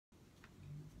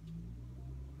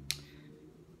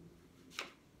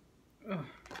Oh.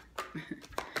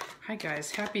 Hi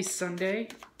guys, happy Sunday.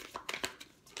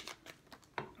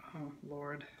 Oh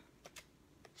Lord.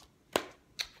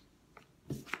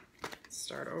 Let's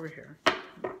start over here.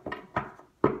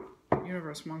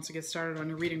 Universe wants to get started on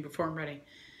your reading before I'm ready.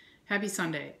 Happy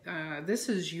Sunday. This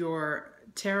is your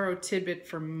tarot tidbit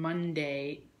for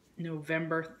Monday,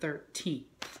 November 13th.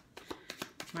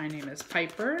 My name is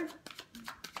Piper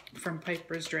from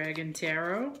Piper's Dragon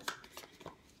Tarot.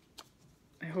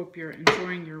 I hope you're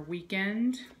enjoying your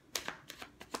weekend.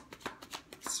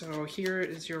 So here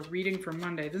is your reading for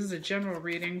Monday. This is a general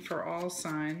reading for all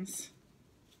signs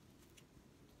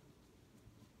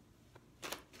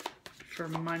for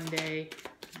Monday,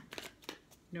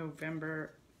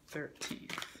 November 13th.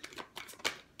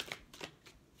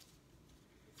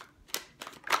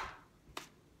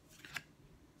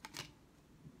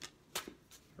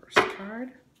 First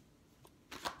card.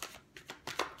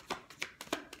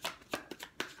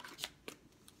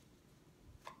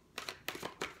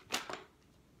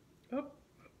 Oh,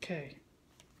 okay.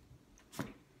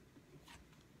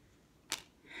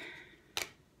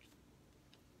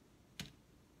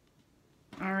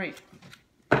 All right.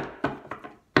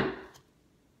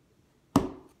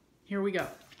 Here we go.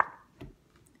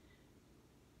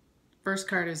 First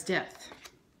card is Death.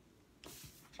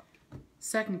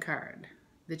 Second card,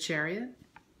 the Chariot.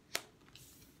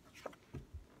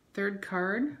 Third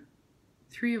card,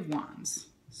 Three of Wands.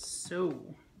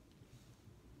 So,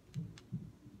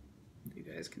 you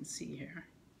guys can see here.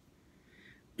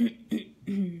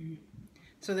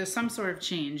 So there's some sort of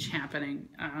change happening.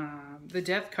 The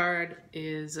Death card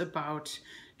is about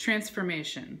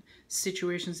transformation,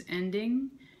 situations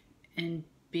ending and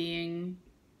being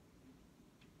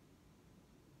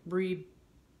rebirthed,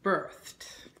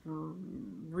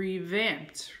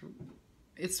 revamped.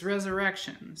 It's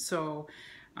resurrection. So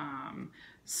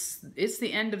it's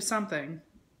the end of something.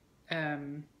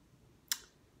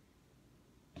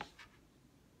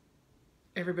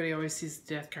 Everybody always sees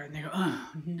the Death card and they go,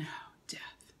 oh no, death.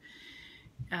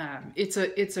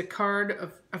 It's a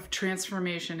card of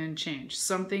transformation and change.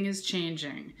 Something is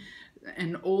changing.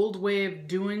 An old way of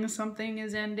doing something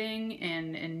is ending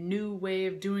and a new way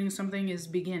of doing something is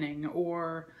beginning.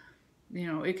 Or, you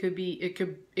know, it could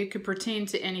pertain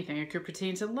to anything. It could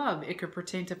pertain to love. It could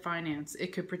pertain to finance.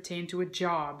 It could pertain to a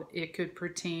job. It could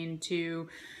pertain to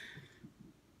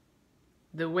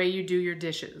the way you do your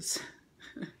dishes.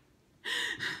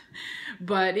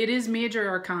 But it is major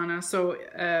arcana, so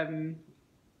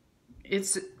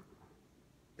it's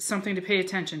something to pay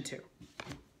attention to.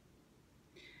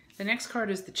 The next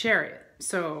card is the Chariot.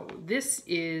 So this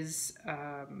is,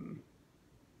 the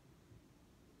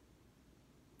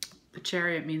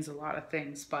Chariot means a lot of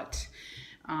things, but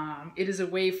it is a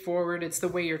way forward. It's the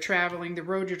way you're traveling, the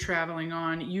road you're traveling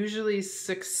on, usually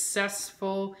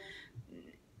successful.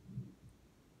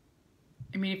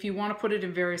 I mean, if you want to put it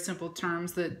in very simple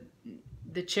terms, the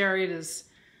Chariot is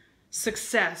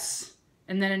success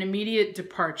and then an immediate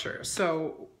departure.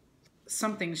 So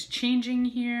something's changing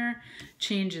here,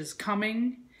 change is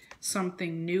coming,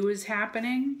 something new is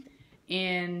happening,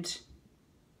 and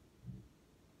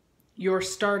you're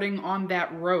starting on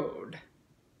that road,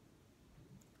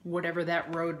 whatever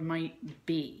that road might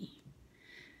be.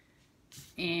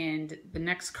 And the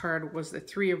next card was the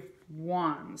Three of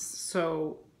Wands.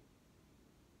 So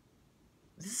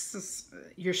this is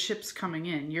your ship's coming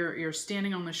in. You're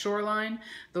standing on the shoreline.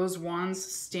 Those wands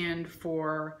stand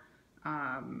for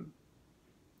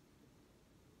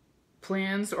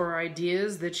plans or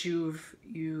ideas that you've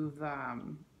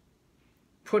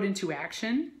put into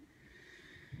action,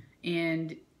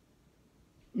 and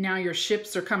now your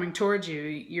ships are coming towards you.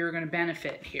 You're going to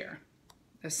benefit here.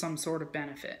 There's some sort of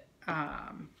benefit.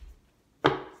 I'm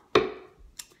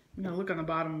going to look on the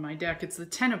bottom of my deck. It's the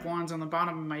Ten of Wands on the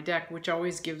bottom of my deck, which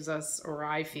always gives us, or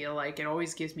I feel like it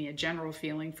always gives me a general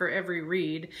feeling for every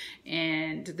read.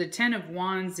 And the Ten of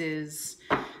Wands is,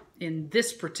 in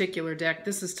this particular deck,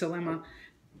 this is Dilemma,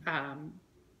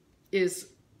 is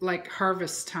like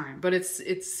harvest time. But it's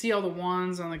see all the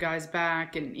wands on the guy's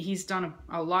back, and he's done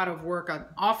a lot of work, an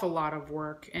awful lot of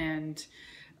work, and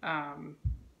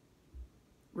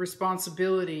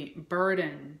responsibility,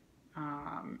 burden,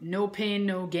 no pain,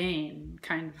 no gain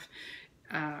kind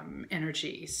of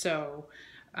energy. So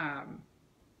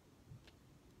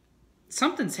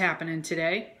something's happening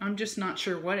today. I'm just not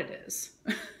sure what it is.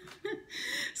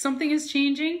 Something is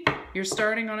changing. You're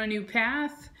starting on a new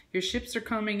path. Your ships are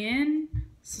coming in.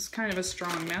 This is kind of a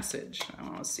strong message. I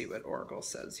want to see what Oracle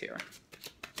says here.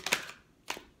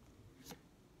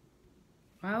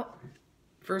 Well,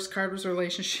 first card was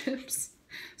relationships.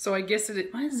 So I guess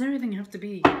why does everything have to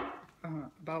be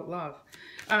about love.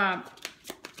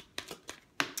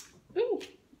 Ooh.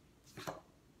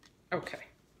 Okay.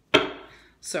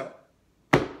 So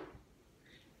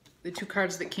the two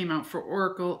cards that came out for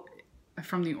Oracle,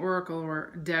 from the Oracle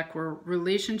deck, were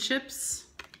relationships.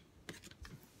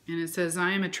 And it says,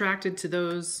 I am attracted to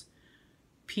those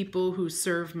people who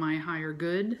serve my higher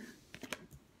good.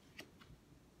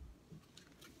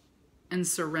 And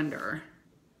surrender.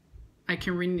 I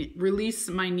can release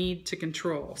my need to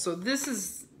control. So this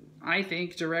is, I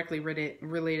think, directly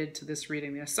related to this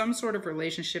reading. There's some sort of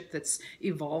relationship that's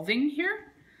evolving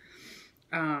here.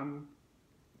 And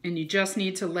you just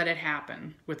need to let it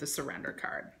happen with the surrender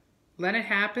card. Let it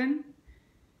happen.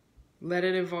 Let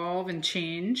it evolve and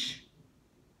change.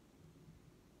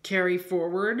 Carry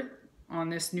forward on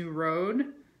this new road.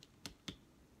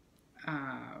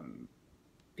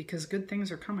 Because good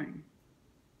things are coming.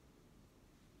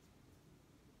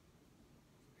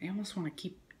 I almost want to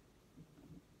keep...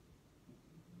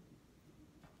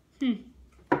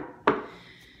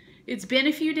 It's been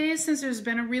a few days since there's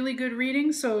been a really good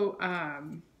reading, so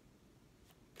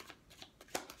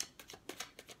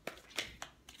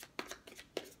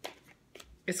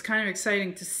it's kind of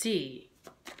exciting to see.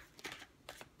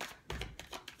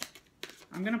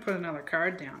 I'm going to put another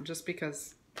card down just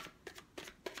because...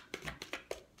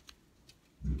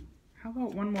 How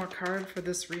about one more card for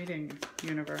this reading,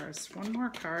 universe? One more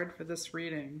card for this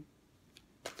reading.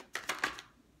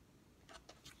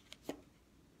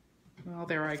 Well,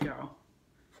 there I go.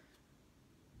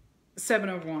 Seven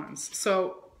of Wands.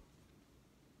 So,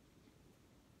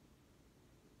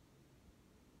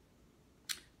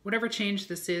 whatever change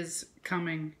this is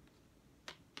coming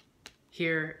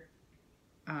here,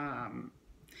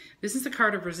 this is the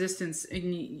card of resistance,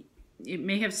 and it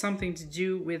may have something to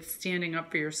do with standing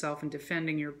up for yourself and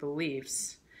defending your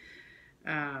beliefs.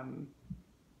 And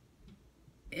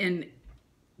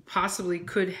possibly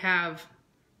could have,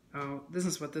 oh, this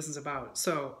is what this is about.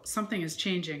 So something is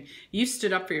changing. You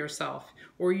stood up for yourself,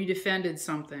 or you defended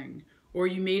something, or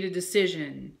you made a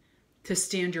decision to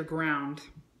stand your ground.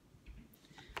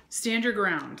 Stand your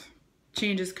ground.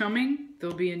 Change is coming.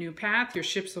 There'll be a new path. Your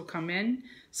ships will come in.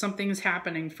 Something's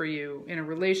happening for you in a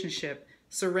relationship.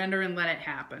 Surrender and let it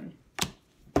happen.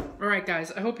 All right,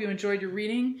 guys, I hope you enjoyed your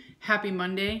reading. Happy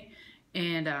Monday.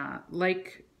 And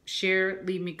like, share,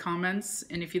 leave me comments.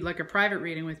 And if you'd like a private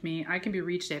reading with me, I can be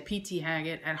reached at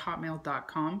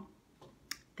pthaggett@hotmail.com.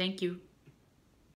 Thank you.